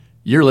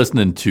You're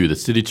listening to the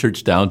City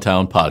Church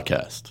Downtown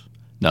podcast.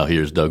 Now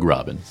here's Doug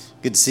Robbins.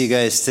 Good to see you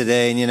guys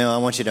today. And I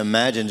want you to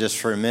imagine just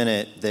for a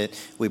minute that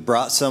we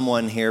brought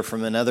someone here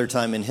from another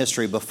time in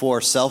history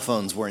before cell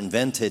phones were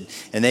invented,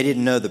 and they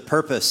didn't know the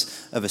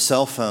purpose of a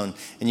cell phone.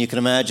 And you can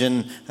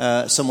imagine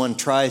someone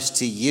tries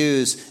to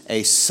use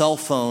a cell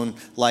phone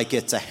like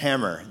it's a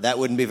hammer. That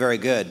wouldn't be very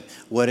good,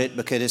 would it?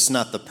 Because it's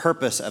not the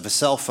purpose of a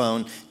cell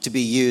phone to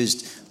be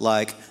used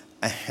like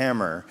a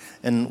hammer.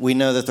 And we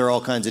know that there are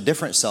all kinds of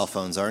different cell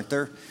phones, aren't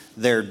there?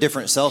 There are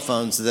different cell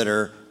phones that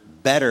are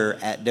better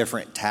at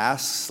different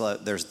tasks.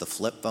 There's the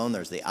flip phone,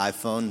 there's the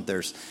iPhone,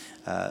 there's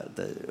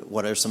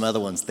what are some other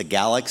ones? The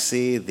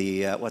Galaxy,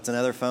 what's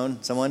another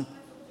phone? Someone?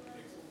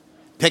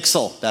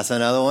 Pixel, that's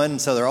another one.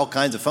 So there are all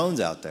kinds of phones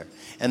out there.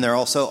 And there are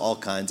also all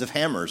kinds of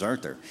hammers,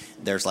 aren't there?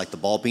 There's like the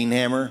ball peen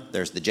hammer,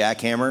 there's the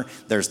jackhammer,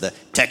 there's the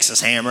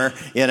Texas hammer,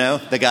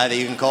 the guy that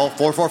you can call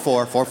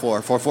 444,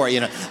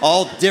 4444,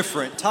 all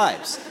different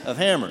types of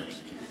hammers.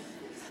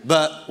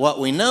 But what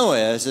we know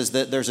is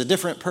that there's a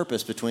different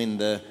purpose between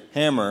the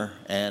hammer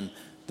and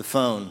the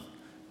phone.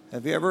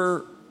 Have you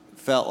ever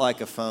felt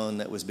like a phone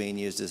that was being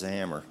used as a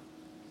hammer?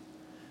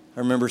 I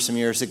remember some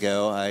years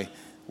ago, I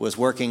was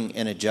working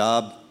in a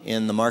job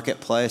in the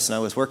marketplace, and I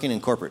was working in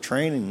corporate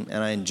training,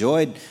 and I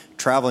enjoyed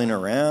traveling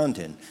around,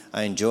 and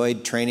I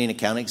enjoyed training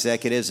account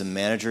executives and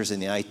managers in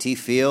the IT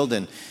field.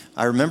 And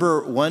I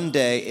remember one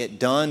day it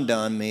dawned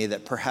on me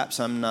that perhaps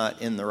I'm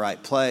not in the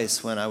right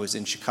place. When I was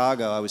in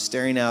Chicago, I was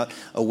staring out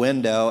a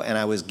window, and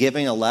I was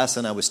giving a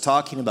lesson. I was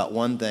talking about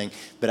one thing,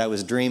 but I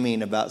was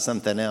dreaming about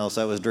something else.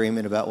 I was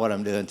dreaming about what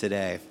I'm doing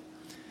today,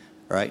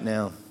 right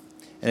now.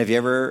 And have you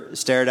ever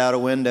stared out a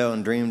window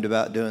and dreamed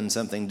about doing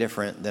something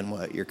different than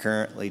what you're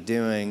currently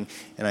doing?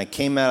 And I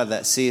came out of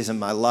that season of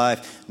my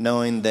life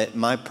knowing that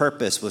my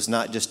purpose was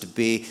not just to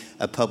be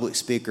a public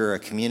speaker or a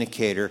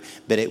communicator,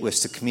 but it was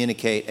to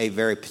communicate a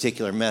very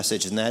particular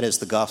message, and that is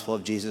the gospel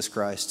of Jesus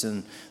Christ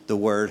and the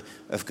Word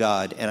of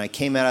God. And I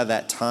came out of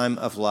that time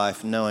of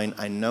life knowing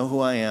I know who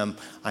I am,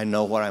 I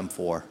know what I'm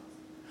for.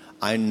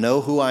 I know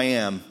who I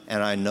am,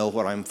 and I know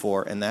what I'm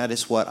for. And that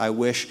is what I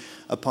wish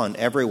upon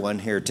everyone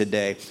here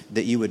today,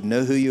 that you would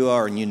know who you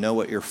are and you know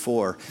what you're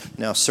for.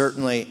 Now,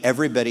 certainly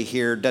everybody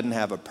here doesn't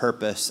have a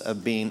purpose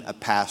of being a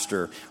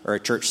pastor or a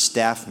church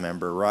staff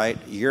member, right?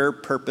 Your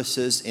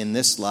purposes in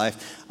this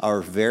life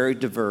are very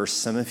diverse.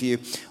 Some of you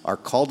are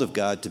called of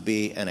God to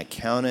be an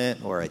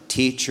accountant or a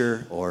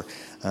teacher or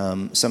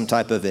some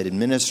type of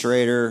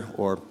administrator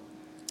or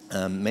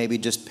maybe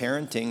just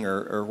parenting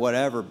or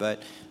whatever,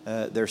 but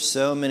there's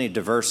so many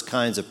diverse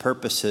kinds of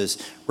purposes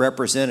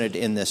represented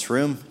in this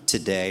room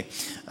today.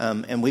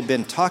 And we've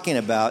been talking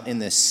about in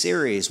this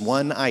series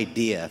one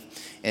idea,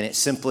 and it's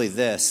simply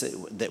this,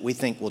 that we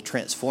think will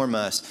transform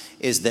us,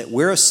 is that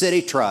we're a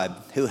city tribe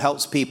who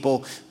helps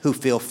people who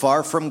feel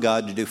far from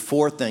God to do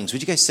four things.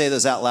 Would you guys say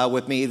those out loud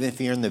with me, even if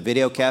you're in the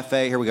video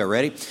cafe? Here we go.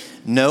 Ready?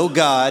 Know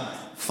God,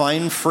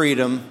 find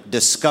freedom,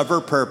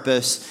 discover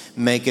purpose,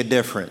 make a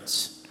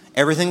difference.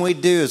 Everything we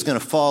do is going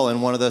to fall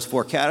in one of those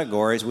four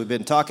categories. We've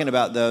been talking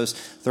about those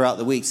throughout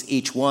the weeks,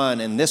 each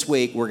one. And this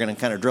week, we're going to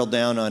kind of drill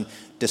down on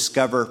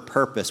discover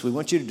purpose. We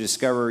want you to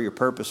discover your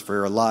purpose for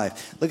your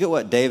life. Look at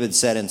what David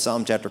said in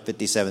Psalm chapter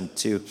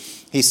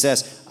 57:2. He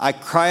says, I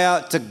cry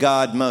out to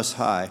God Most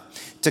High,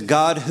 to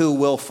God who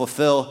will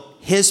fulfill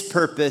His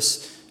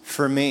purpose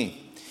for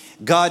me.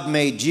 God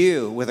made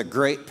you with a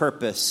great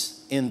purpose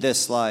in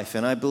this life,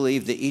 and I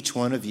believe that each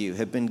one of you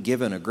have been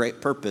given a great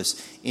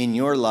purpose in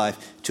your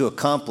life to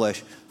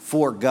accomplish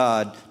for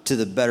God to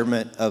the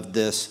betterment of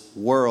this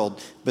world.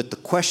 But the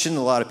question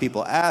a lot of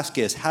people ask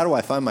is, how do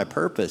I find my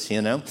purpose,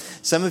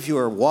 Some of you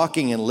are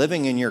walking and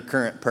living in your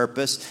current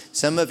purpose.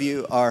 Some of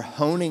you are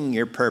honing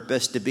your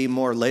purpose to be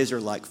more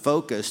laser-like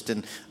focused,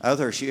 and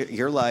others,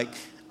 you're like,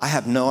 I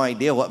have no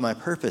idea what my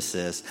purpose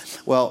is.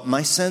 Well,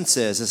 my sense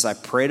is, as I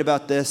prayed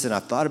about this and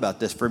I've thought about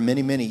this for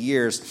many, many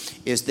years,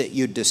 is that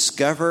you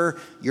discover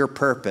your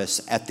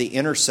purpose at the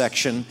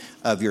intersection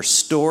of your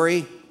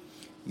story,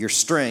 your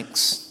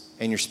strengths,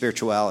 and your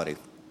spirituality.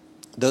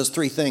 Those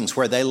three things,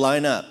 where they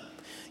line up,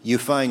 you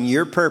find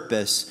your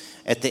purpose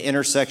at the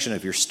intersection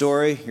of your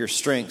story, your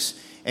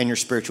strengths, and your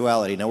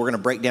spirituality. Now, we're going to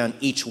break down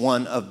each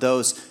one of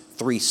those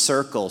three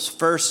circles.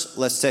 First,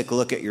 let's take a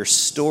look at your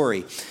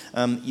story.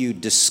 You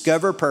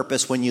discover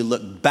purpose when you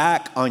look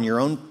back on your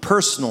own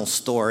personal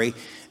story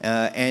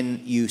and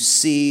you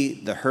see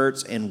the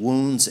hurts and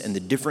wounds and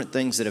the different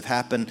things that have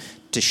happened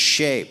to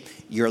shape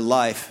your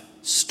life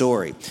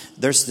story.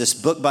 There's this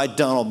book by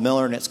Donald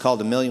Miller, and it's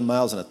called A Million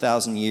Miles in a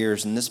Thousand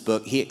Years. In this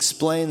book, he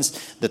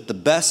explains that the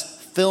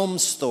best film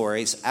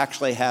stories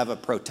actually have a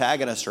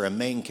protagonist or a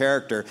main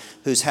character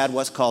who's had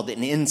what's called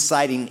an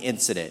inciting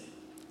incident.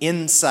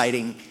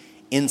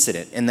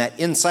 And that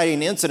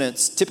inciting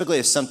incident typically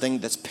is something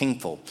that's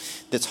painful,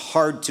 that's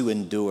hard to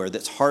endure,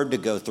 that's hard to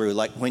go through.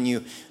 Like when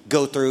you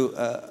go through,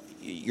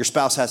 your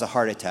spouse has a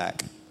heart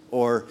attack,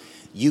 or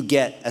you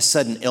get a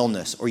sudden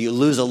illness, or you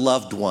lose a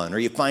loved one, or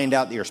you find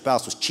out that your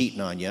spouse was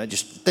cheating on you.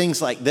 Just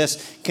things like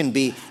this can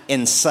be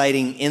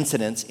inciting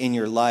incidents in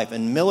your life.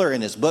 And Miller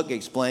in his book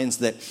explains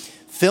that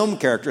film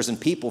characters, and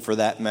people for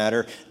that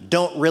matter,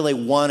 don't really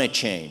want to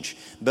change.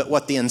 But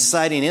what the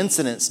inciting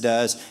incidents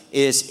does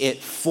is it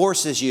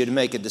forces you to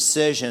make a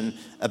decision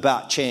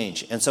about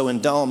change. And so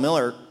when Donald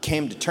Miller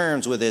came to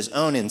terms with his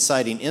own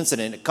inciting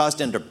incident, it caused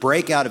him to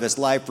break out of his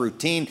life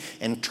routine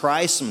and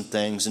try some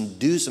things and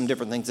do some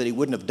different things that he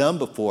wouldn't have done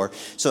before.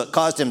 So it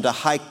caused him to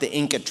hike the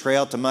Inca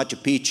Trail to Machu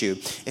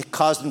Picchu. It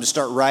caused him to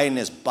start riding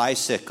his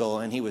bicycle,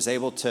 and he was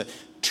able to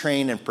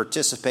train and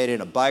participate in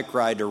a bike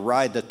ride to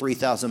ride the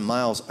 3,000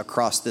 miles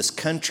across this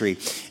country.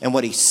 And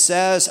what he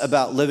says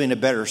about living a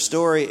better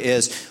story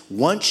is,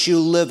 once you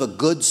live a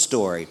good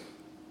story,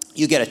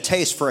 you get a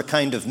taste for a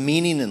kind of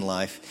meaning in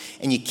life,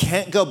 and you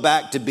can't go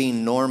back to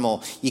being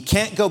normal. You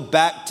can't go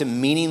back to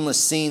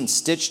meaningless scenes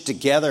stitched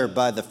together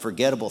by the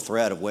forgettable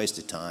thread of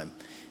wasted time.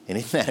 And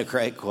isn't that a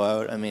great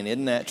quote? I mean,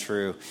 isn't that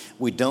true?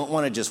 We don't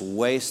want to just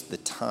waste the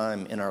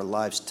time in our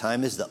lives.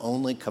 Time is the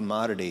only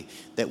commodity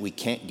that we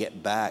can't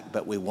get back,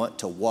 but we want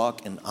to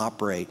walk and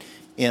operate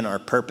in our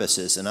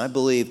purposes. And I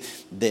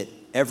believe that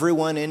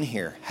everyone in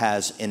here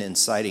has an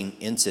inciting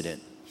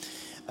incident.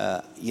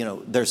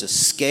 There's a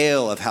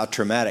scale of how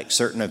traumatic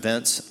certain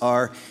events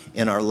are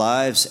in our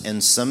lives,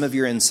 and some of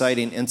your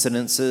inciting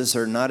incidences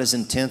are not as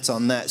intense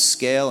on that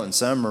scale, and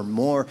some are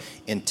more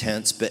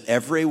intense, but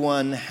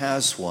everyone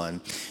has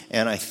one.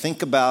 And I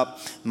think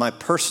about my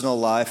personal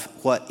life,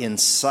 what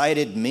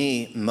incited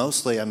me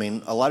mostly. I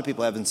mean, a lot of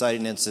people have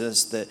inciting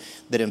incidents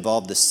that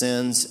involve the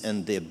sins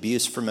and the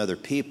abuse from other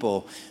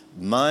people.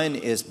 Mine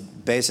is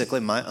basically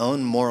my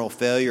own moral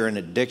failure and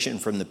addiction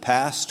from the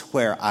past,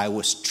 where I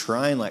was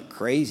trying like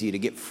crazy to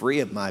get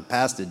free of my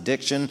past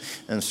addiction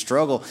and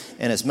struggle.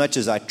 And as much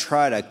as I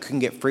tried, I couldn't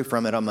get free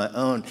from it on my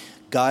own.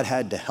 God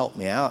had to help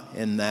me out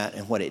in that.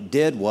 And what it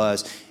did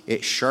was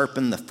it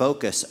sharpened the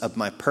focus of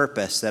my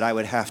purpose, that I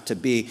would have to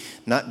be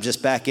not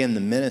just back in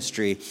the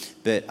ministry,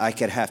 but I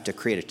had to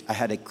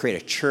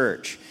create a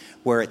church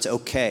where it's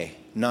okay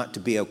not to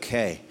be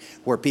okay,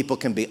 where people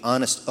can be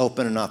honest,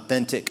 open, and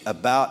authentic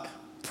about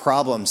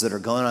problems that are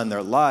going on in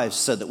their lives,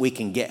 so that we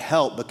can get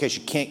help, because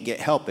you can't get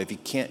help if you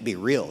can't be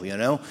real,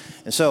 And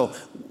so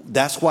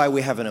that's why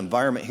we have an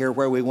environment here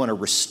where we want to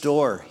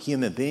restore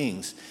human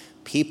beings,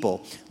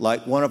 people.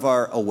 Like one of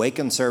our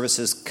Awaken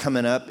services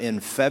coming up in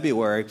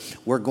February,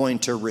 we're going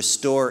to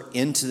restore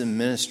into the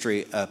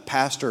ministry a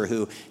pastor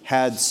who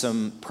had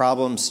some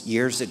problems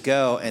years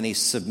ago, and he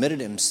submitted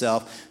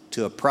himself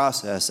to a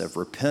process of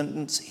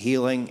repentance,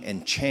 healing,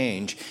 and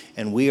change.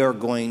 And we are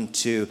going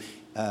to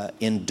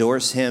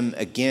endorse him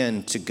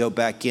again to go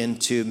back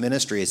into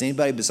ministry. Is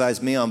anybody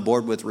besides me on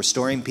board with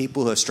restoring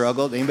people who have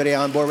struggled? Anybody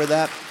on board with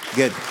that?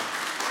 Good.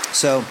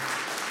 So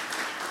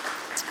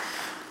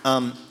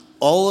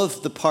all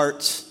of the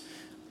parts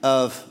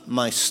of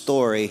my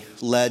story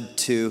led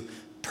to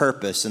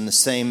purpose, and the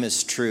same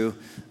is true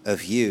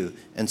of you.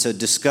 And so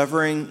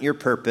discovering your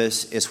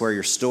purpose is where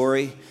your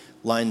story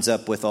lines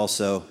up with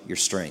also your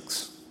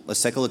strengths.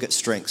 Let's take a look at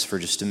strengths for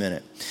just a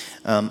minute.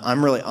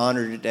 I'm really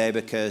honored today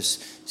because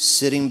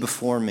sitting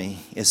before me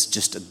is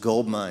just a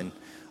goldmine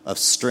of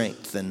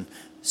strength and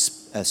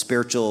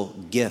spiritual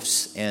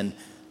gifts and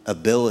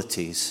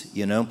abilities.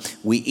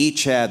 We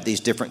each have these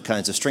different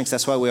kinds of strengths.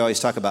 That's why we always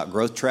talk about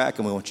Growth Track,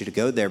 and we want you to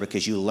go there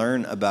because you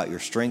learn about your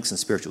strengths and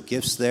spiritual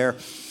gifts there.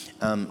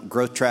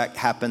 Growth Track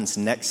happens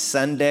next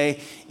Sunday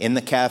in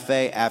the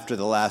cafe after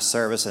the last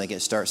service. I think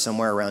it starts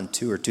somewhere around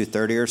 2 or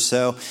 2:30 or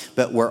so.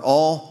 But we're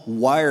all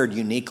wired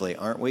uniquely,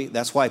 aren't we?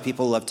 That's why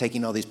people love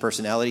taking all these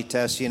personality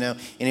tests,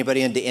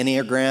 Anybody into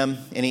Enneagram?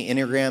 Any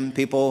Enneagram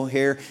people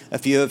here? A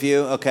few of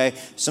you? Okay.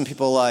 Some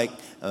people like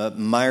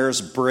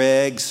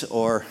Myers-Briggs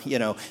or,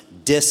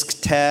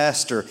 DISC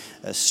test or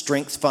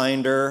Strengths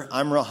Finder.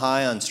 I'm real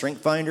high on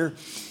Strength Finder.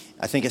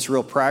 I think it's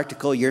real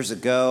practical. Years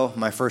ago,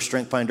 my first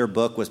Strength Finder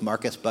book was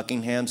Marcus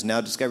Buckingham's Now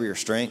Discover Your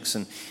Strengths.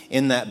 And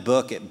in that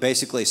book, it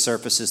basically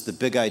surfaces the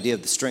big idea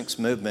of the strengths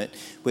movement,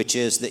 which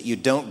is that you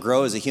don't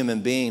grow as a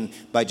human being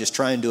by just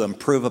trying to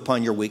improve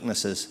upon your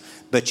weaknesses,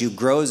 but you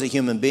grow as a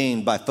human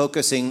being by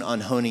focusing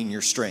on honing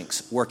your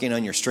strengths, working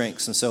on your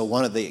strengths. And so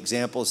one of the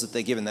examples that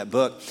they give in that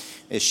book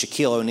is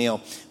Shaquille O'Neal.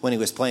 When he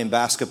was playing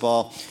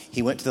basketball,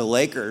 he went to the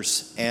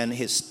Lakers, and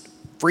his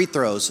free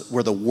throws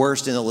were the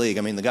worst in the league.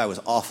 I mean, the guy was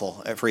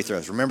awful at free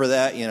throws. Remember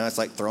that? It's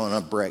like throwing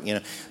a brick,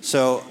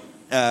 So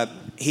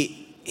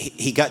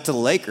he got to the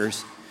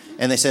Lakers,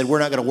 and they said, we're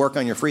not going to work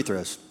on your free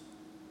throws.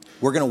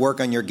 We're going to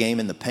work on your game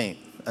in the paint,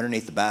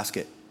 underneath the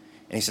basket.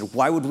 And he said,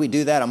 why would we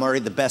do that? I'm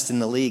already the best in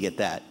the league at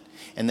that.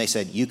 And they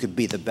said, you could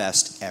be the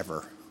best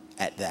ever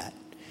at that.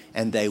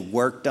 And they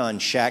worked on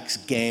Shaq's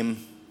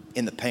game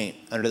in the paint,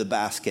 under the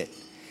basket.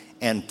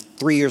 And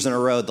 3 years in a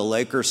row, the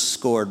Lakers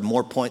scored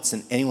more points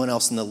than anyone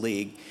else in the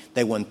league.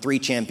 They won 3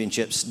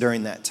 championships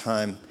during that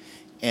time.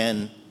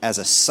 And as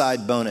a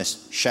side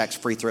bonus, Shaq's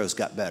free throws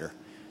got better.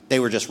 They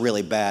were just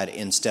really bad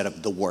instead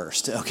of the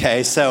worst,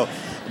 okay? So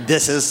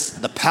this is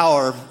the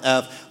power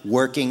of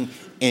working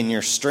in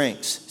your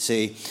strengths.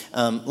 See,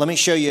 let me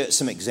show you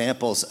some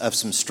examples of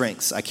some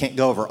strengths. I can't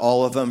go over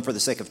all of them for the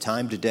sake of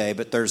time today,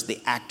 but there's the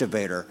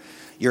activator.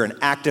 You're an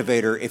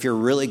activator if you're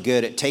really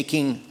good at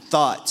taking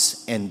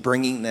thoughts and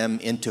bringing them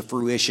into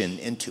fruition,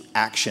 into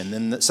action.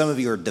 And some of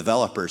you are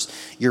developers.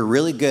 You're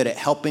really good at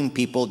helping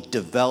people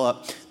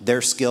develop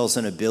their skills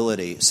and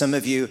ability. Some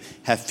of you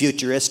have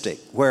futuristic,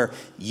 where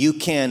you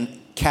can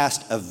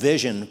cast a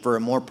vision for a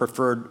more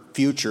preferred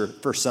future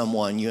for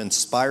someone. You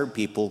inspire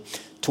people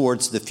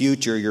towards the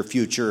future. You're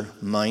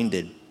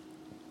future-minded.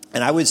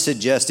 And I would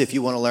suggest, if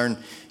you want to learn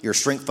your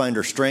Strength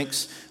Finder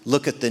strengths,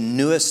 look at the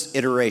newest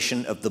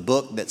iteration of the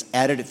book that's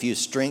added a few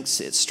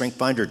strengths. It's Strength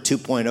Finder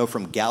 2.0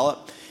 from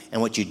Gallup.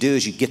 And what you do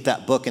is you get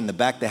that book in the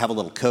back. They have a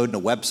little code and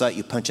a website.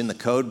 You punch in the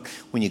code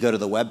when you go to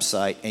the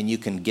website, and you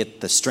can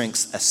get the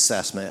strengths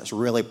assessment. It's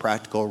really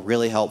practical,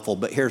 really helpful.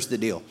 But here's the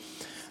deal.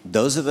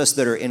 Those of us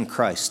that are in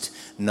Christ,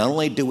 not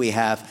only do we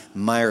have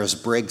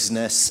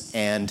Myers-Briggsness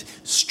and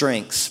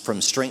strengths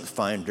from Strength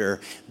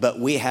Finder, but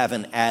we have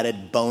an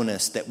added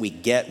bonus that we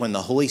get when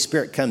the Holy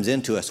Spirit comes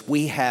into us.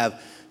 We have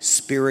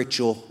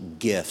spiritual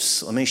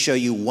gifts. Let me show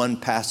you one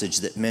passage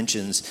that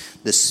mentions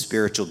the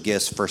spiritual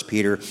gifts. 1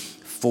 Peter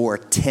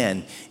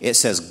 4:10. It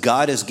says,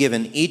 God has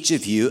given each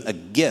of you a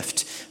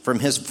gift from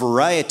his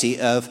variety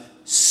of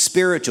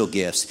spiritual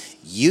gifts.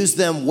 Use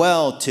them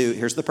well to,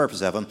 here's the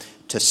purpose of them,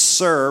 to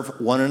serve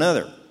one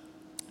another.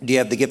 Do you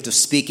have the gift of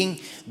speaking?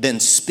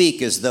 Then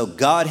speak as though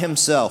God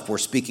himself were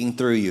speaking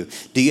through you.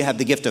 Do you have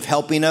the gift of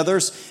helping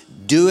others?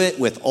 Do it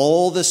with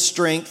all the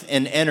strength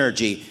and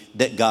energy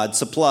that God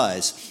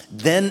supplies.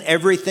 Then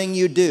everything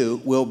you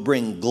do will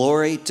bring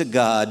glory to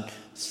God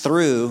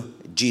through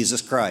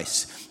Jesus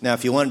Christ. Now,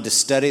 if you wanted to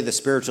study the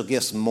spiritual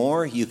gifts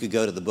more, you could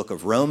go to the book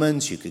of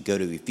Romans, you could go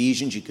to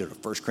Ephesians, you could go to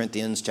 1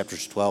 Corinthians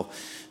chapters 12,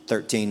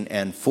 13,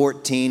 and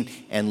 14,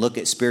 and look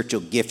at spiritual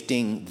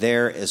gifting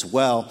there as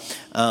well.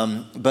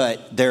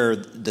 But they're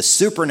the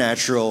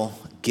supernatural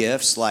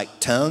gifts like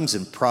tongues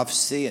and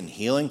prophecy and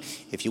healing.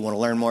 If you want to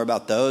learn more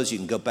about those, you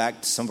can go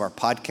back to some of our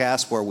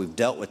podcasts where we've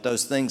dealt with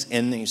those things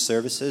in these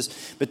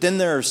services. But then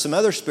there are some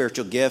other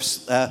spiritual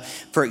gifts.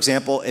 For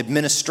example,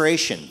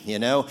 administration. You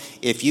know,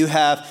 if you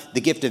have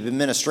the gift of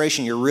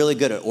administration, you're really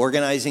good at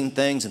organizing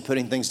things and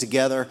putting things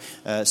together.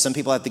 Some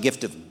people have the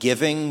gift of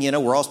giving. You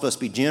know, we're all supposed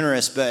to be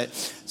generous, but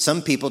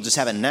some people just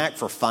have a knack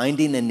for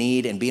finding a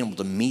need and being able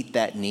to meet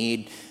that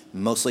need.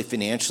 Mostly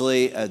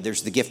financially.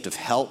 There's the gift of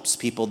helps,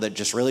 people that are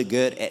just really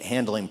good at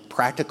handling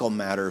practical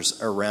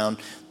matters around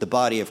the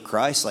body of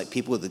Christ, like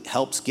people with the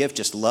helps gift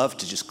just love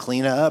to just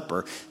clean up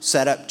or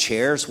set up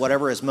chairs,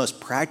 whatever is most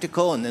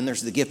practical. And then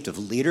there's the gift of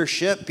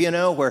leadership, you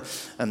know, where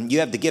you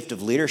have the gift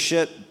of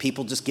leadership.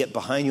 People just get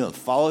behind you and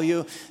follow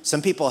you.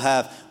 Some people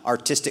have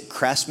artistic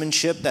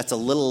craftsmanship. That's a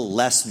little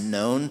less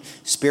known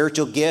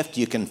spiritual gift.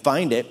 You can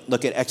find it.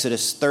 Look at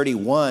Exodus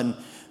 31,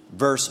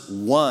 verse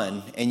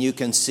 1, and you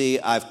can see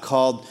I've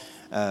called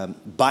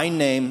by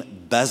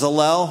name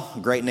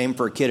Bezalel, great name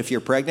for a kid if you're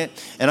pregnant,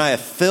 and I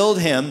have filled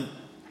him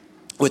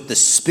with the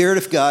Spirit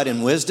of God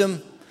in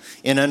wisdom,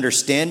 in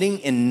understanding,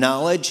 in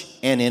knowledge,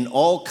 and in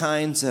all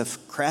kinds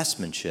of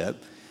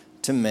craftsmanship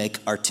to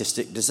make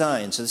artistic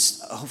designs.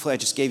 So hopefully I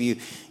just gave you,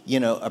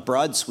 a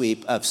broad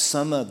sweep of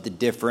some of the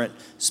different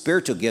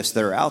spiritual gifts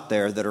that are out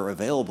there that are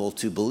available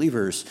to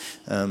believers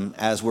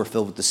as we're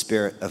filled with the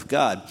Spirit of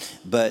God.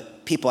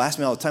 But people ask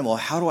me all the time, well,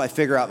 how do I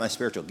figure out my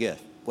spiritual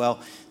gift? Well,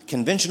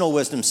 conventional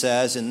wisdom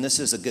says, and this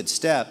is a good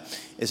step,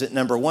 is that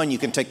number one, you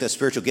can take those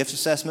spiritual gift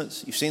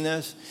assessments. You've seen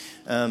those?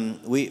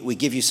 We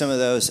give you some of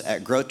those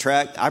at Growth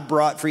Track. I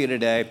brought for you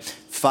today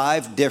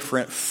 5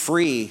 different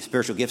free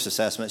spiritual gifts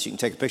assessments. You can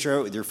take a picture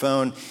of it with your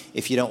phone.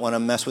 If you don't want to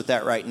mess with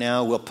that right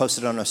now, we'll post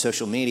it on our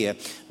social media.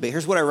 But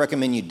here's what I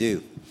recommend you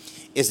do,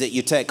 is that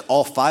you take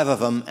all 5 of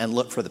them and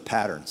look for the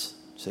patterns,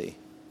 see?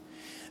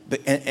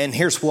 And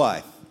here's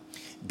why.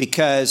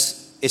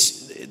 Because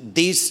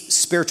these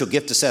spiritual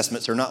gift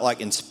assessments are not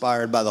like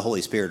inspired by the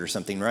Holy Spirit or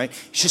something, right?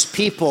 It's just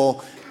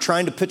people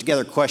trying to put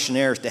together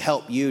questionnaires to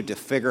help you to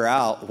figure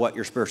out what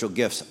your spiritual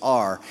gifts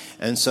are.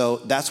 And so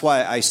that's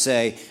why I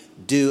say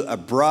do a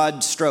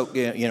broad stroke,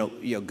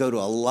 go to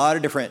a lot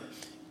of different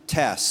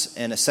tests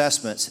and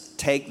assessments,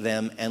 take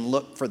them and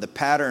look for the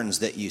patterns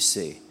that you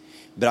see.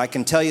 But I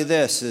can tell you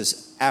this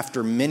is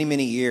after many,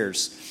 many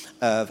years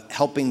of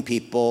helping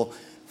people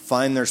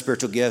find their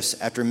spiritual gifts,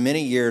 after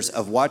many years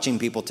of watching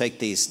people take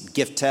these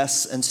gift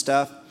tests and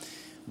stuff,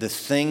 the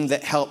thing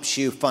that helps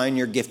you find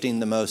your gifting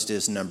the most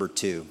is number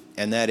 2,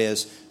 and that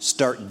is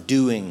start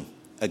doing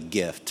a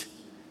gift.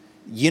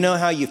 You know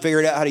how you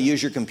figured out how to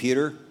use your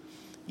computer?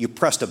 You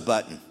pressed a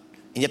button,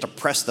 and you have to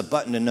press the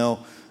button to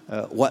know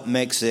what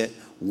makes it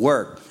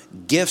work.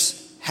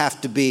 Gifts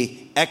have to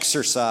be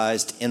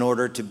exercised in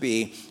order to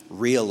be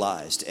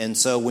realized. And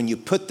so when you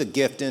put the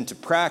gift into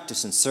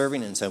practice and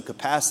serving in some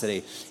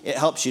capacity, it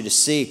helps you to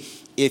see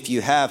if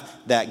you have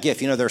that gift.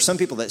 There are some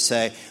people that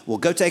say, well,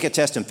 go take a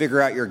test and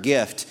figure out your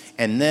gift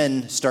and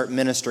then start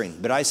ministering.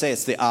 But I say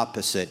it's the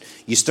opposite.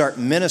 You start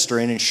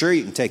ministering, and sure,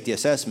 you can take the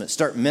assessment,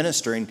 start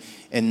ministering,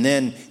 and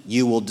then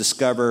you will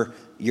discover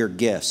your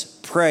gifts.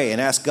 Pray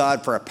and ask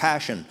God for a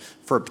passion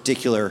for a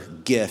particular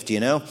gift, you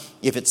know?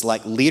 If it's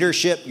like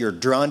leadership, you're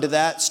drawn to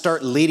that,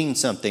 start leading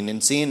something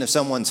and seeing if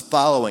someone's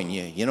following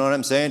you. You know what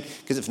I'm saying?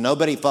 Because if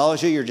nobody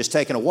follows you, you're just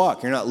taking a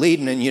walk. You're not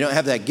leading and you don't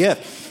have that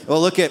gift.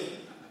 Well, look at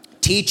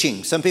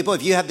teaching. Some people,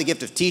 if you have the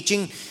gift of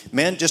teaching,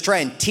 man, just try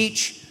and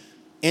teach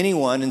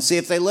anyone and see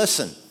if they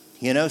listen.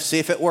 You know, see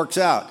if it works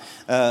out.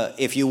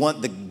 If you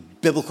want the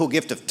biblical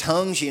gift of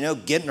tongues, you know,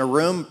 get in a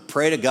room,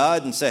 pray to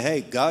God and say,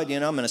 hey, God, you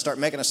know, I'm going to start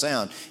making a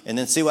sound and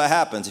then see what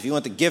happens. If you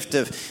want the gift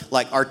of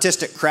like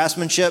artistic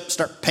craftsmanship,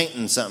 start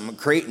painting something,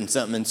 creating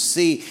something and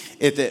see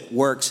if it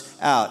works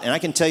out. And I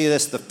can tell you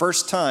this, the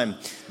first time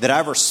that I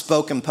ever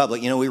spoke in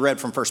public, you know, we read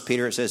from 1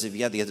 Peter, it says if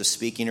you have the gift of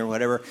speaking or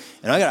whatever,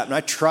 and I got up and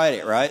I tried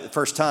it, right, the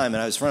first time,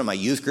 and I was in front of my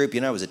youth group,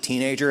 you know, I was a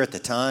teenager at the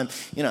time,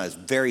 you know, I was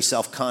very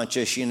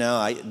self-conscious, you know,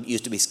 I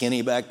used to be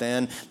skinny back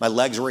then, my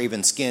legs were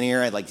even skinnier,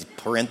 I had like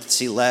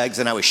parenthesis legs,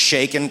 and I was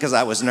shaking because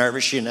I was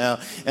nervous, you know,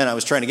 and I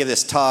was trying to give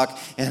this talk,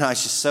 and I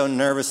was just so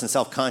nervous and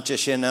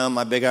self-conscious, you know,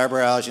 my big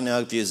eyebrows, you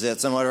know, a few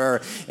zits and whatever,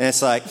 and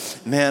it's like,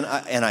 man,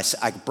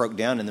 I broke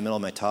down in the middle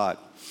of my talk.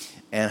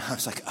 And I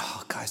was like,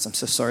 oh, guys, I'm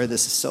so sorry.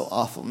 This is so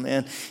awful,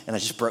 man. And I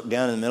just broke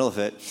down in the middle of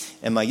it.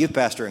 And my youth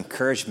pastor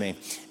encouraged me.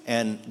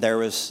 And there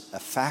was a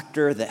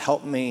factor that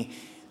helped me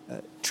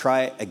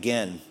try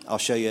again. I'll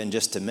show you in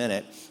just a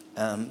minute.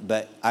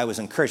 But I was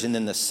encouraged. And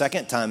then the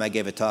second time I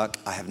gave a talk,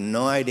 I have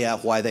no idea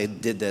why they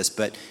did this,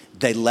 but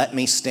they let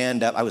me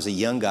stand up. I was a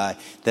young guy.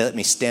 They let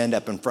me stand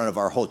up in front of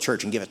our whole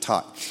church and give a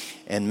talk.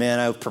 And man,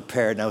 I was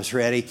prepared and I was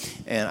ready.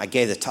 And I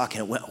gave the talk and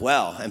it went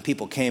well. And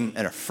people came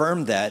and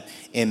affirmed that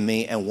in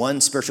me. And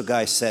one spiritual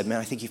guy said, man,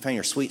 I think you found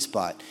your sweet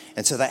spot.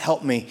 And so that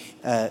helped me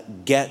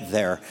get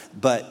there.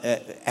 But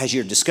as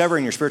you're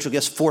discovering your spiritual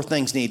gifts, 4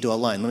 things need to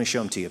align. Let me show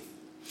them to you.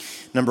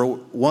 Number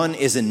 1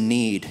 is a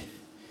need.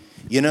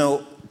 You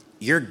know,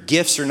 your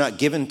gifts are not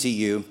given to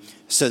you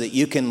so that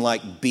you can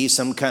like be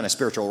some kind of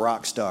spiritual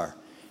rock star.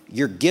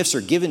 Your gifts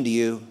are given to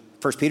you,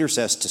 1 Peter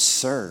says, to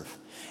serve.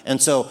 And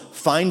so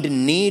find a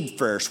need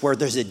first where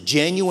there's a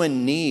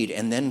genuine need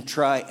and then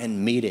try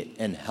and meet it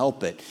and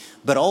help it.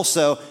 But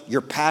also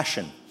your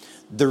passion.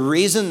 The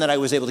reason that I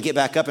was able to get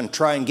back up and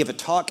try and give a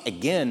talk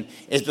again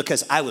is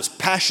because I was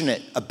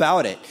passionate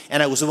about it.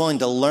 And I was willing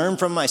to learn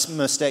from my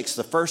mistakes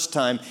the first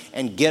time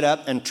and get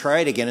up and try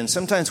it again. And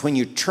sometimes when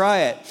you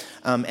try it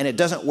and it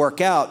doesn't work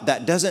out,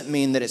 that doesn't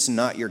mean that it's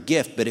not your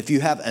gift. But if you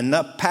have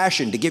enough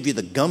passion to give you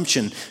the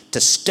gumption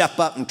to step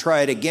up and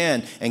try it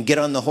again and get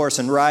on the horse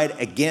and ride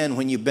again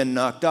when you've been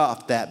knocked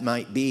off, that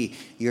might be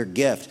your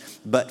gift.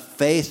 But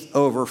faith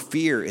over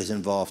fear is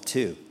involved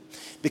too.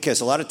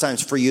 Because a lot of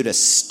times for you to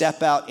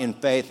step out in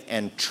faith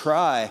and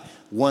try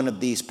one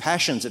of these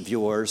passions of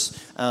yours,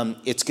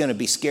 it's going to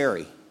be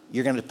scary.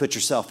 You're going to put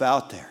yourself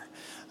out there.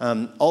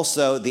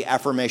 Also, the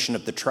affirmation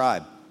of the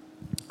tribe.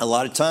 A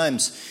lot of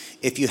times,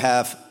 if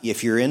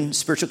you're in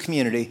spiritual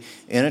community,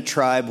 in a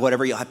tribe,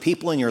 whatever, you'll have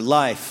people in your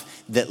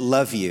life that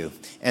love you.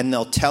 And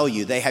they'll tell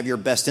you, they have your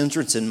best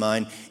interests in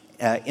mind,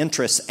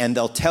 and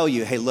they'll tell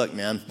you, hey, look,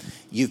 man,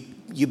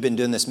 You've been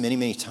doing this many,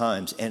 many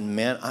times. And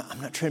man,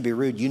 I'm not trying to be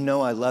rude. You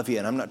know I love you.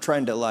 And I'm not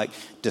trying to like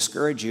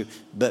discourage you.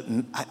 But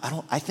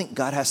I think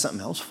God has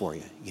something else for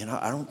you. You know,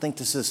 I don't think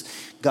this is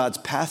God's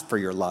path for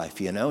your life,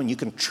 you know. And you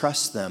can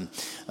trust them.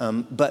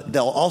 But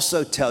they'll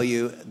also tell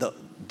you that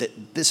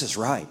this is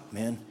right,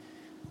 man.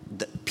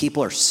 That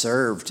people are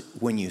served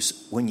when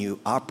you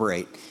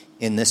operate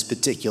in this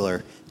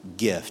particular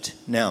gift.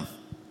 Now,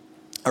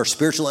 our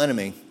spiritual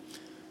enemy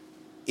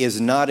is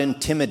not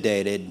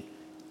intimidated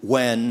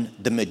when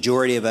the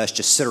majority of us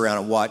just sit around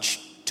and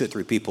watch 2 or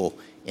 3 people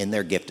in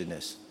their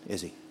giftedness,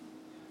 is he?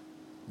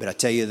 But I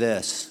tell you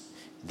this,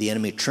 the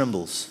enemy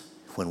trembles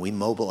when we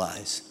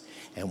mobilize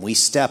and we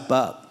step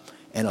up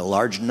and a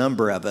large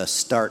number of us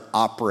start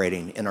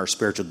operating in our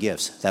spiritual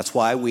gifts. That's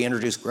why we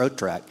introduced Growth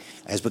Track,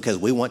 as because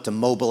we want to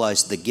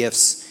mobilize the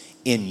gifts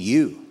in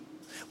you.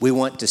 We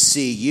want to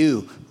see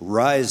you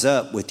rise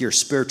up with your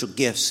spiritual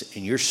gifts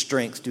and your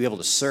strength to be able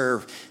to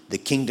serve the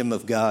kingdom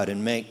of God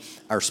and make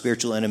our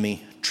spiritual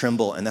enemy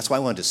tremble. And that's why I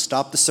wanted to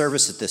stop the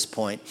service at this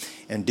point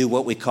and do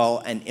what we call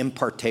an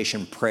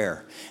impartation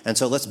prayer. And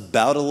so let's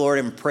bow to the Lord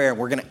in prayer.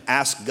 We're going to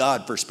ask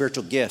God for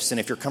spiritual gifts. And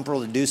if you're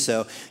comfortable to do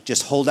so,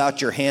 just hold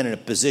out your hand in a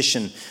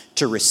position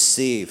to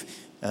receive.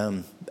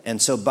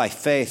 And so by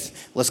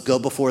faith, let's go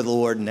before the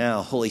Lord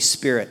now. Holy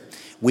Spirit,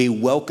 we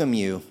welcome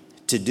you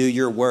to do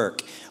your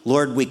work.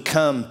 Lord, we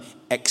come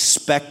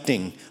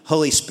expecting.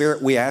 Holy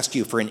Spirit, we ask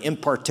you for an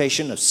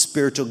impartation of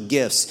spiritual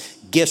gifts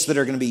that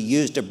are going to be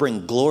used to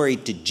bring glory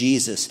to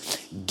Jesus,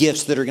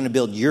 gifts that are going to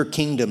build your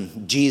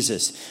kingdom,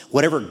 Jesus.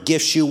 Whatever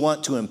gifts you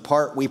want to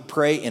impart, we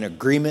pray in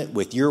agreement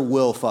with your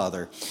will,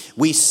 Father.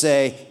 We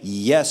say,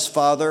 yes,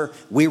 Father,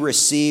 we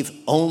receive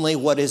only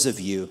what is of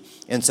you.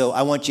 And so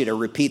I want you to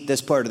repeat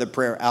this part of the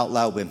prayer out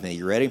loud with me.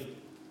 You ready?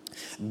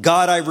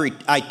 God,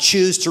 I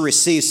choose to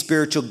receive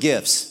spiritual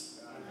gifts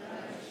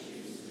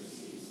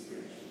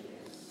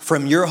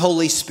from your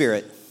Holy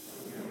Spirit.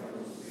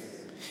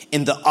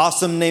 In the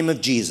awesome name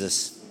of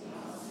Jesus.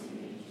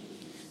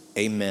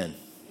 Amen.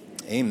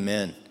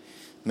 Amen.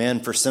 Man,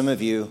 for some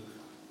of you,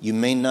 you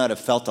may not have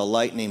felt a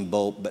lightning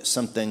bolt, but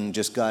something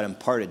just got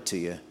imparted to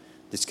you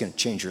that's going to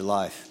change your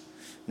life.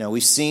 Now,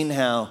 we've seen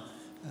how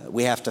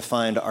we have to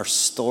find our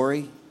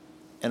story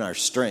and our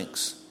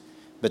strengths.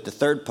 But the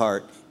third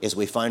part is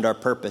we find our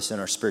purpose in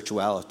our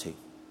spirituality.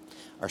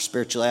 Our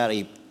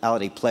spirituality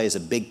plays a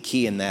big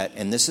key in that.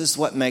 And this is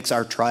what makes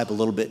our tribe a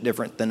little bit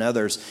different than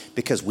others,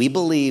 because we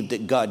believe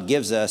that God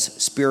gives us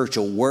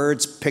spiritual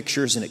words,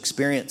 pictures, and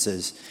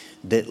experiences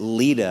that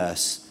lead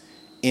us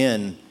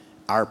in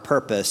our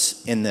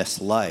purpose in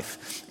this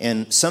life.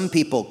 And some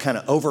people kind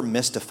of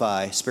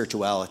over-mystify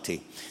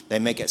spirituality. They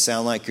make it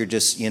sound like you're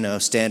just,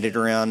 standing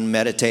around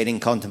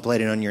meditating,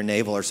 contemplating on your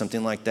navel or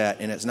something like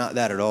that. And it's not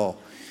that at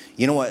all.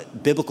 You know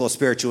what biblical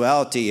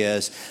spirituality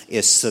is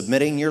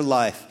submitting your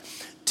life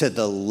to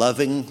the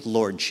loving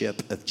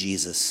lordship of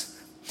Jesus.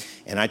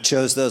 And I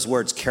chose those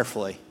words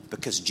carefully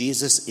because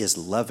Jesus is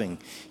loving.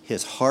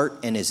 His heart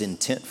and his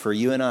intent for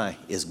you and I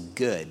is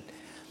good.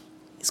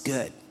 It's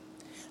good.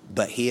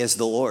 But he is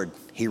the Lord.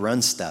 He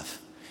runs stuff.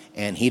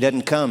 And he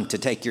doesn't come to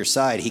take your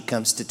side. He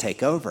comes to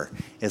take over,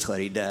 is what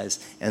he does.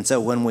 And so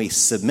when we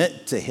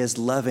submit to his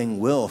loving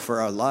will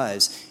for our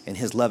lives and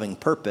his loving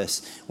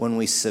purpose, when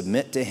we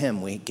submit to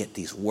him, we get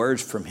these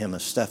words from him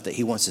of stuff that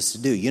he wants us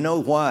to do. You know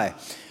why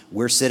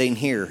we're sitting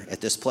here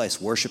at this place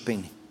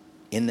worshiping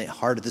in the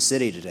heart of the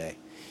city today?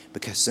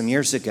 Because some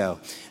years ago,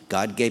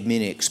 God gave me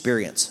an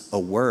experience, a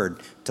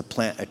word to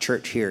plant a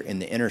church here in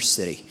the inner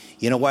city.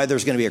 You know why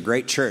there's going to be a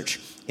great church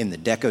in the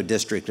Deco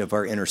district of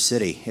our inner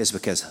city is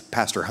because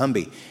Pastor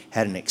Humby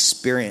had an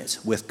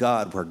experience with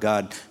God where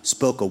God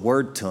spoke a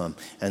word to him.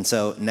 And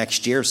so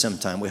next year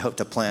sometime, we hope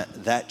to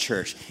plant that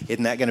church.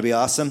 Isn't that going to be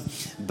awesome?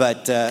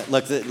 But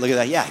look at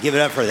that. Yeah, give it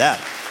up for that.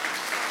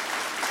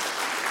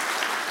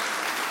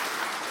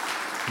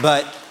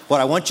 But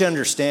what I want you to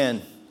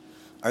understand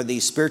are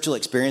these spiritual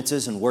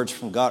experiences and words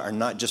from God are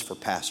not just for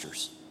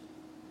pastors.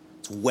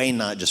 It's way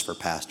not just for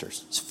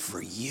pastors. It's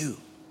for you.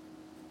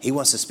 He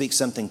wants to speak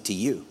something to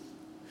you.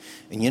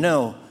 And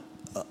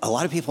a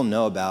lot of people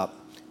know about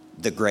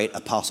the great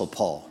Apostle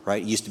Paul,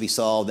 right? It used to be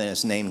Saul, then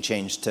his name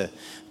changed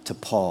to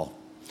Paul.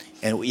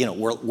 And,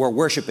 we're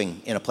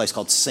worshiping in a place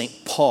called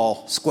St.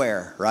 Paul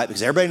Square, right?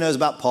 Because everybody knows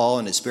about Paul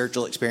and his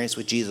spiritual experience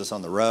with Jesus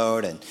on the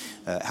road and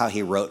how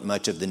he wrote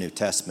much of the New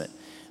Testament.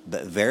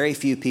 But very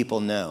few people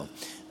know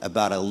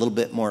about a little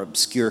bit more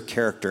obscure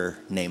character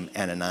named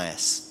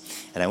Ananias.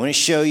 And I want to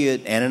show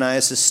you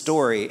Ananias'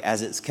 story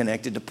as it's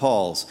connected to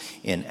Paul's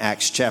in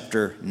Acts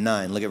chapter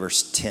 9. Look at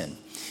verse 10.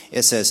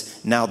 It says,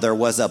 "Now there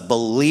was a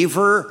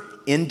believer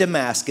in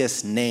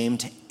Damascus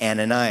named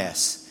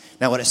Ananias."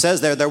 Now what it says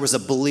there was a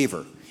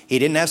believer. He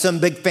didn't have some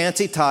big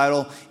fancy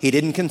title. He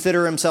didn't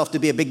consider himself to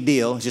be a big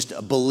deal. Just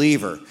a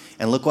believer.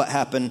 And look what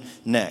happened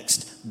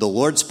next. The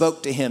Lord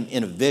spoke to him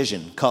in a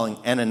vision, calling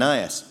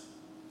Ananias.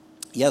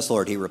 "Yes,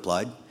 Lord," he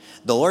replied.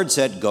 The Lord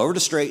said, "Go over to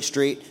Straight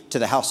Street to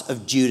the house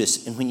of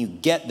Judas, and when you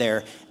get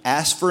there,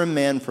 ask for a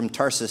man from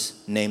Tarsus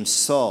named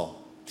Saul.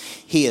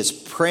 He is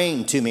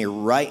praying to me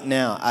right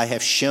now. I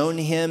have shown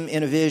him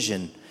in a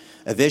vision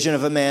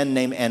of a man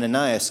named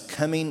Ananias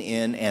coming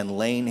in and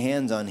laying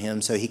hands on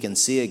him so he can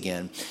see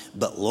again."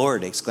 "But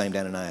Lord," exclaimed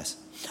Ananias,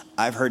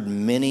 "I've heard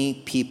many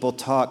people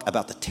talk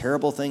about the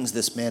terrible things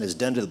this man has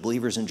done to the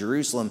believers in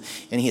Jerusalem,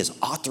 and he is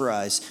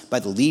authorized by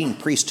the leading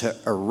priest to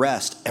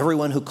arrest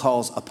everyone who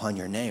calls upon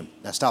your name."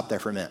 Now stop there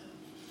for a minute.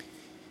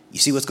 You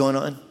see what's going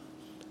on?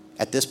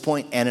 At this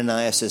point,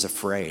 Ananias is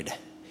afraid.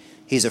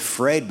 He's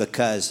afraid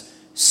because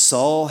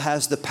Saul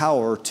has the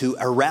power to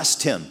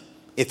arrest him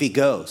if he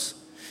goes.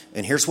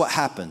 And here's what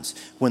happens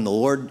when the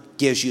Lord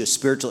gives you a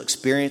spiritual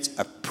experience,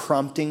 a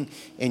prompting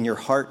in your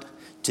heart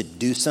to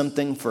do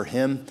something for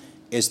him,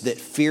 is that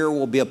fear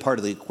will be a part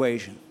of the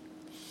equation.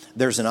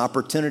 There's an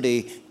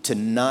opportunity to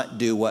not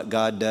do what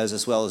God does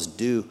as well as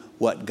do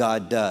what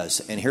God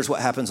does. And here's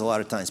what happens a lot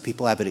of times.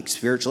 People have a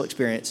spiritual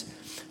experience.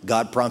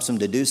 God prompts them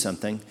to do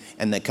something,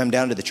 and they come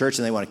down to the church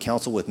and they want to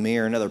counsel with me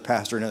or another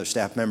pastor, another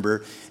staff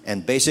member.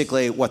 And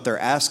basically what they're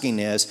asking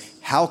is,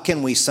 how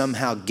can we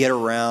somehow get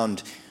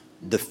around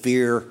the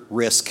fear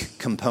risk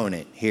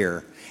component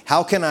here?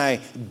 How can I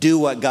do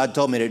what God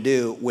told me to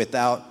do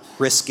without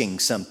risking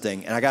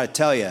something? And I got to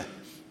tell you,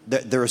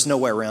 there is no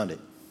way around it,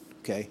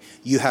 okay?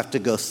 You have to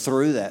go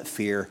through that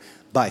fear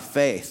by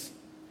faith.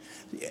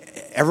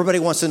 Everybody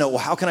wants to know, well,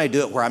 how can I do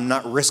it where I'm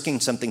not risking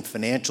something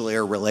financially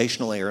or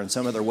relationally or in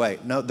some other way?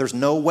 No, there's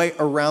no way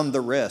around the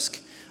risk.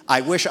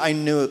 I wish I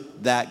knew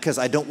that because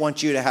I don't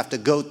want you to have to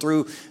go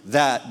through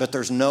that, but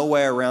there's no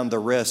way around the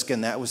risk,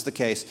 and that was the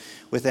case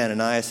with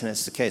Ananias, and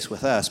it's the case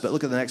with us. But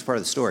look at the next part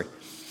of the story.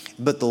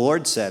 "But the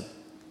Lord said,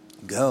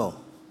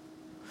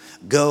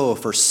 Go,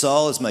 for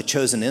Saul is my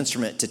chosen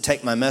instrument to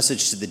take my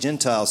message to the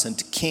Gentiles and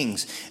to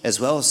kings, as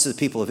well as to the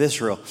people of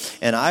Israel.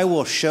 And I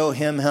will show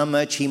him how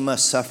much he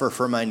must suffer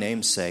for my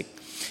name's sake."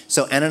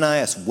 So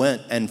Ananias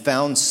went and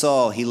found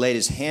Saul. He laid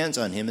his hands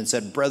on him and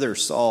said, "Brother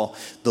Saul,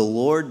 the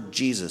Lord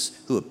Jesus,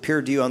 who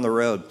appeared to you on the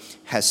road,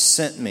 has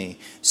sent me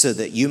so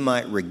that you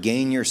might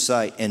regain your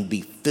sight and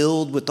be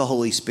filled with the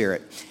Holy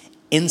Spirit."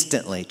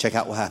 Instantly, check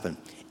out what happened.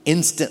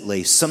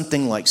 Instantly,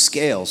 something like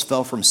scales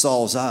fell from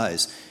Saul's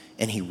eyes,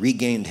 and he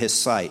regained his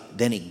sight.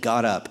 Then he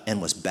got up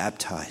and was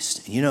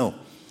baptized. You know,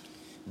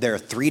 there are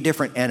 3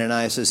 different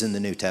Ananiases in the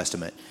New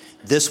Testament.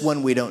 This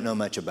one we don't know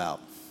much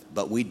about,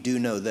 but we do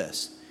know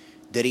this,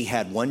 that he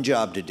had one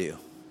job to do.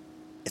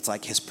 It's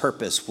like his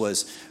purpose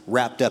was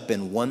wrapped up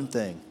in one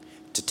thing,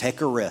 to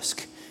take a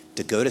risk,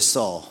 to go to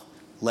Saul,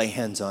 lay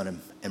hands on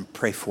him, and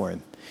pray for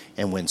him.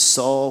 And when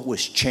Saul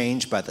was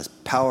changed by the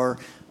power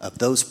of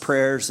those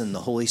prayers and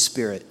the Holy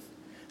Spirit,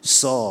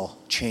 Saul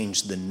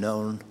changed the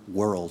known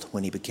world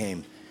when he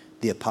became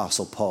the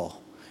Apostle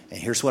Paul. And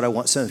here's what I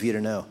want some of you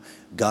to know.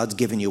 God's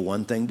given you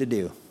one thing to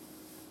do.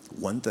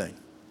 One thing.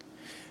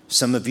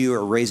 Some of you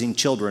are raising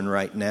children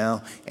right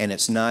now, and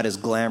it's not as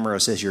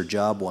glamorous as your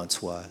job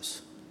once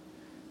was.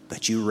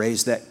 But you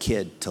raised that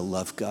kid to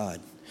love God.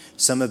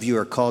 Some of you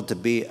are called to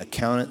be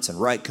accountants and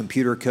write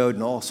computer code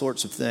and all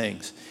sorts of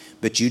things.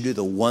 But you do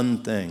the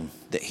one thing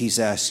that he's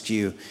asked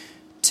you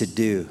to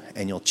do,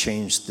 and you'll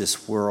change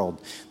this world.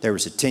 There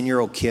was a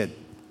 10-year-old kid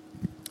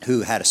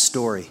who had a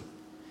story.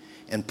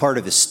 And part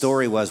of his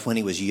story was when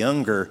he was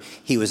younger,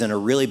 he was in a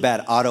really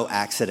bad auto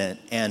accident.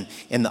 And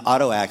in the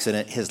auto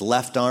accident, his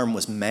left arm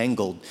was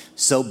mangled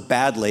so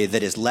badly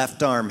that his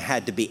left arm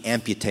had to be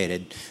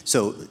amputated.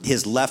 So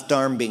his left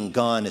arm being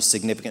gone is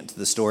significant to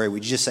the story.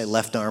 Would you just say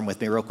left arm with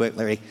me real quick,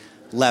 Larry?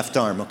 Left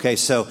arm, okay?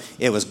 So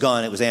it was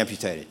gone. It was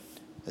amputated.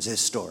 That's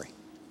his story.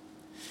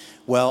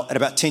 Well, at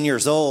about 10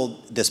 years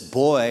old, this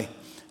boy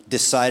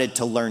decided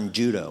to learn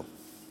judo.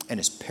 And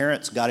his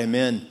parents got him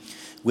in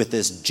with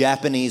this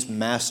Japanese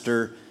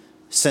master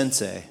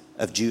sensei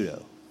of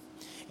judo.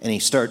 And he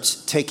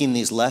starts taking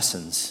these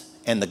lessons,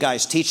 and the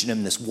guy's teaching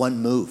him this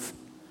one move.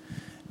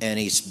 And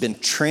he's been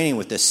training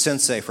with this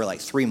sensei for like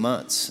 3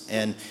 months,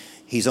 and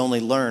he's only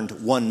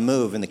learned one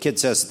move. And the kid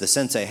says to the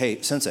sensei,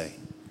 "Hey, sensei,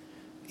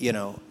 you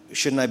know,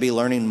 shouldn't I be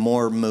learning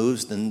more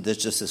moves than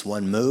just this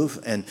one move?"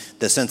 And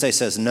the sensei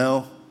says,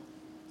 "No,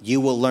 you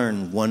will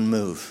learn one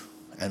move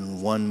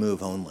and one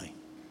move only."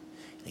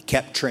 And he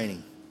kept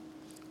training.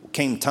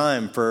 Came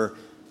time for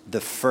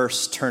the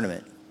first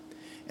tournament.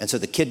 And so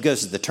the kid goes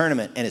to the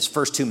tournament, and his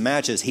first 2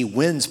 matches, he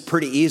wins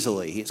pretty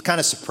easily. It kind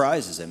of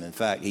surprises him, in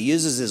fact. He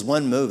uses his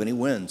one move, and he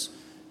wins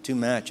 2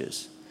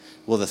 matches.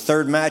 Well, the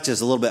third match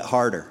is a little bit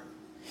harder.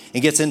 He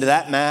gets into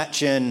that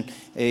match, and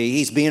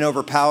he's being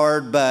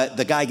overpowered, but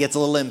the guy gets a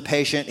little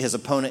impatient. His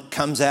opponent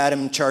comes at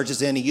him,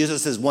 charges in. He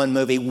uses his one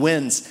move. He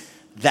wins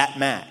that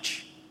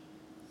match.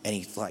 And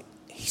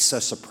he's so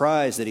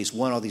surprised that he's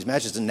won all these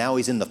matches, and now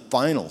he's in the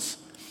finals.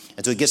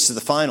 And so he gets to the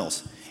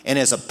finals, and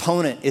his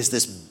opponent is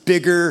this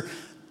bigger,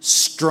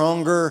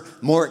 stronger,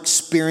 more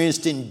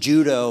experienced in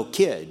judo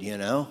kid, you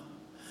know?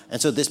 And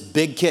so this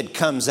big kid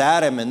comes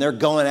at him, and they're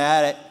going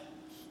at it,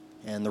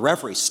 and the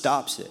referee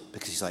stops it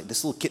because he's like,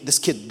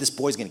 this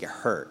boy's going to get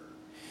hurt.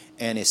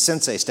 And his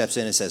sensei steps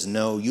in and says,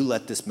 "No, you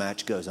let this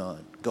match go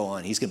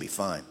on. He's going to be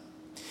fine."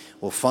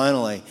 Well,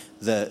 finally,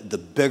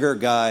 the bigger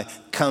guy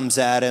comes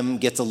at him,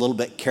 gets a little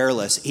bit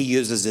careless. He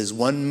uses his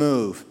one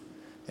move,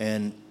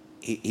 and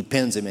he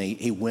pins him, and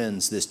he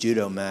wins this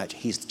judo match.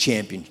 He's the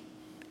champion.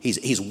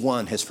 He's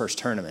won his first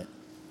tournament.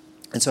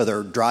 And so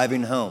they're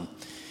driving home,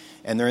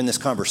 and they're in this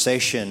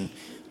conversation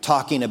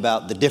talking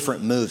about the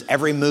different moves,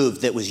 every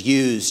move that was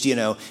used, you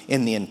know,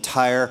 in the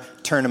entire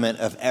tournament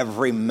of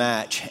every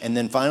match. And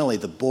then finally,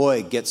 the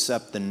boy gets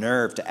up the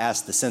nerve to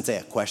ask the sensei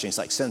a question. He's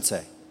like,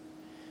 "Sensei,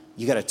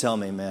 you got to tell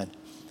me, man,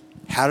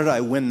 how did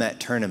I win that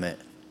tournament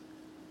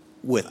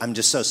I'm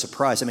just so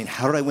surprised. I mean,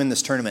 how did I win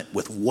this tournament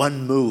with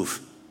one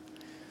move?"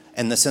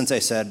 And the sensei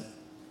said,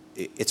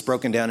 it's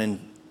broken down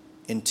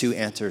in 2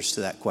 answers to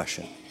that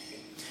question.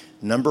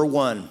 Number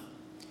 1,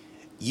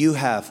 you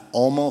have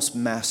almost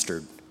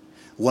mastered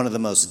one of the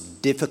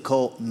most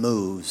difficult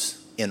moves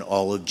in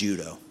all of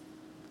judo.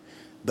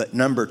 But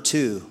number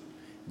 2,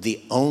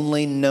 the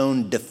only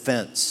known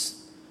defense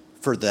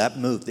for that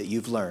move that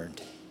you've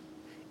learned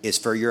is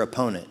for your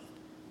opponent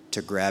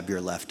to grab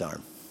your left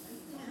arm.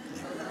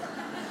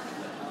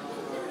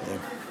 There.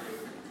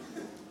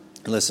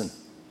 Listen.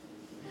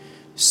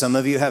 Some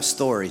of you have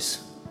stories,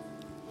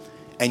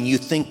 and you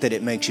think that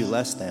it makes you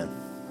less than.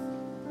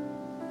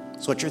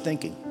 That's what you're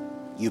thinking.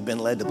 You've been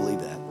led to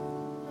believe that.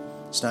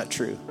 It's not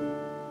true.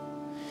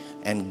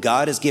 And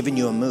God has given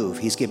you a move.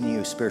 He's given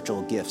you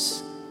spiritual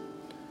gifts,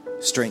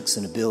 strengths,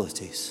 and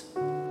abilities.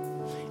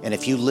 And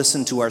if you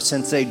listen to our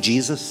sensei,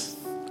 Jesus,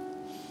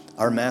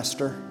 our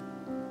master,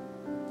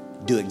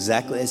 do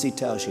exactly as he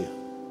tells you,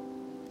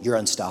 you're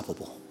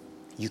unstoppable.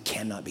 You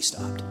cannot be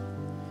stopped.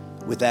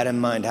 With that in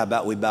mind, how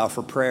about we bow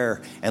for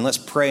prayer, and let's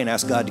pray and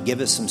ask God to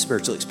give us some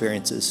spiritual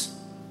experiences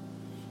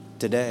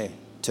today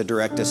to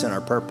direct us in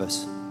our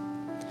purpose.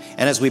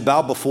 And as we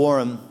bow before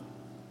him,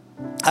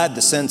 I had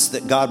the sense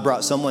that God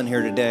brought someone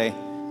here today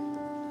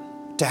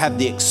to have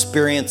the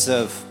experience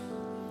of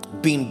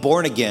being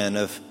born again,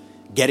 of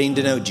getting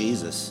to know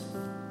Jesus.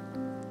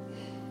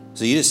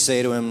 So you just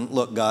say to him,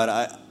 "Look, God,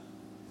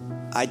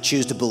 I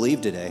choose to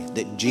believe today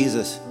that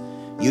Jesus,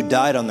 you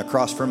died on the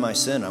cross for my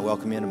sin. I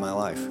welcome you into my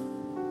life."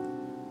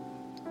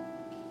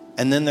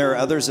 And then there are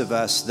others of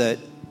us that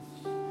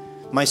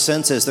my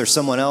sense is there's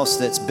someone else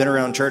that's been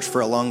around church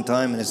for a long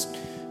time and has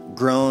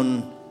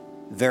grown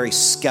very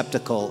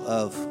skeptical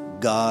of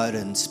God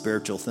and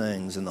spiritual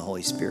things and the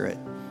Holy Spirit.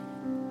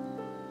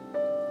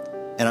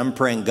 And I'm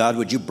praying, God,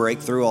 would you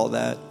break through all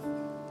that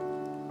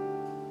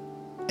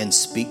and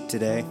speak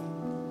today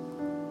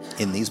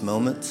in these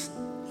moments?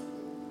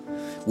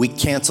 We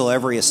cancel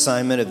every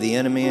assignment of the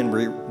enemy and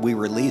we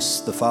release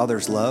the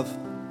Father's love.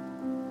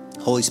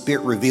 Holy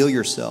Spirit, reveal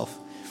yourself.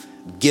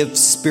 Give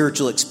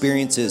spiritual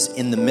experiences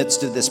in the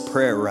midst of this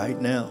prayer right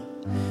now.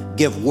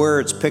 Give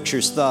words,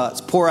 pictures,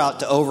 thoughts. Pour out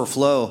to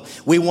overflow.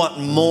 We want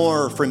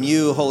more from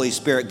you, Holy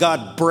Spirit.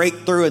 God,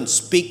 break through and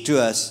speak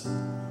to us.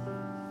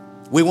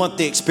 We want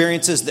the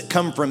experiences that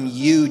come from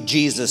you,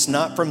 Jesus,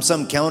 not from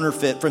some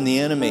counterfeit from the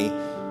enemy.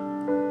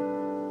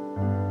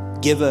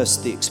 Give us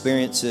the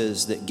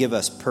experiences that give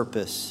us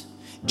purpose.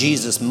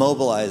 Jesus,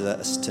 mobilize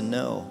us to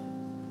know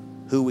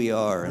who we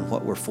are and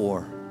what we're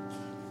for.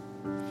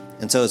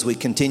 And so as we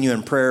continue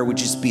in prayer, would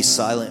you just be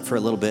silent for a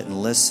little bit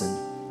and listen?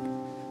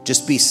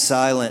 Just be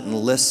silent and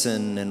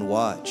listen and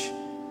watch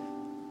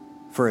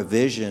for a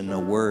vision, a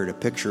word, a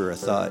picture, a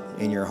thought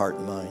in your heart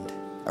and mind,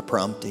 a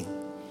prompting.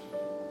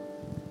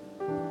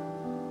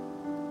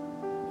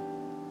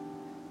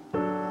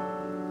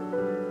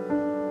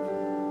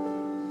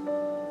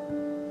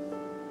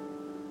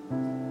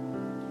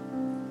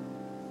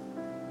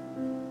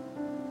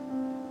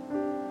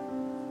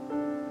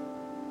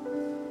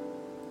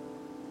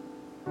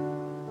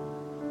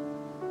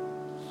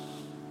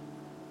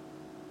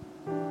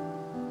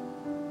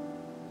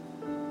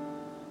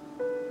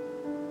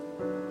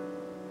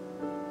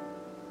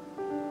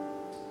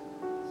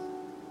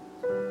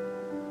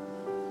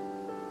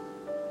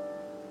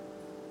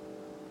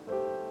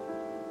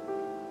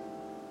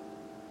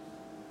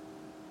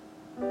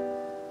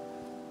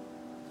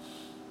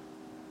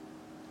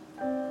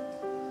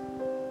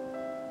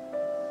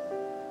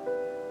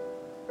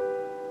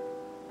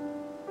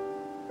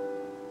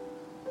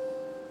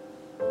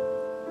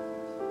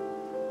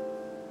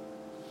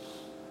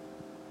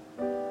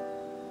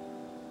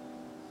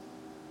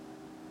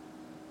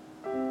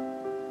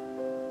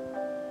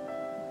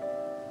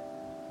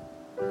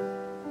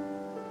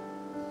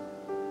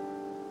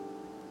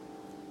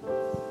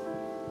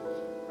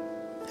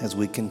 As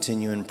we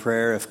continue in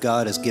prayer, if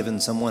God has given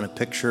someone a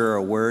picture or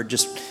a word,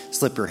 just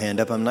slip your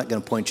hand up. I'm not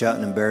going to point you out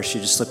and embarrass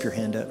you. Just slip your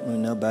hand up. We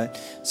know about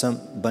some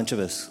bunch of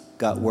us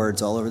got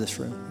words all over this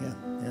room. Yeah.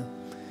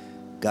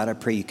 God, I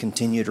pray you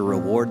continue to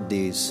reward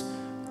these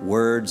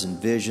words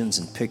and visions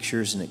and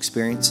pictures and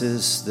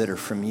experiences that are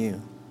from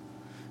you.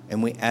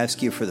 And we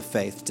ask you for the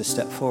faith to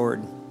step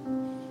forward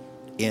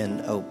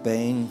in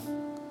obeying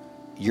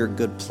your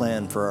good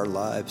plan for our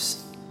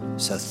lives.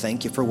 So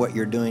thank you for what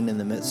you're doing in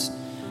the midst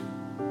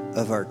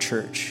of our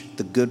church,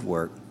 the good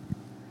work.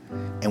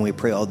 And we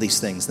pray all these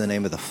things in the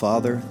name of the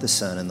Father, the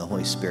Son, and the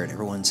Holy Spirit.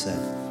 Everyone said,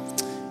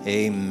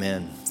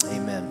 amen.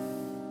 Amen.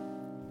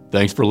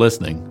 Thanks for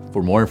listening.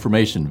 For more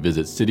information,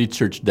 visit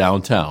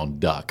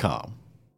citychurchdowntown.com.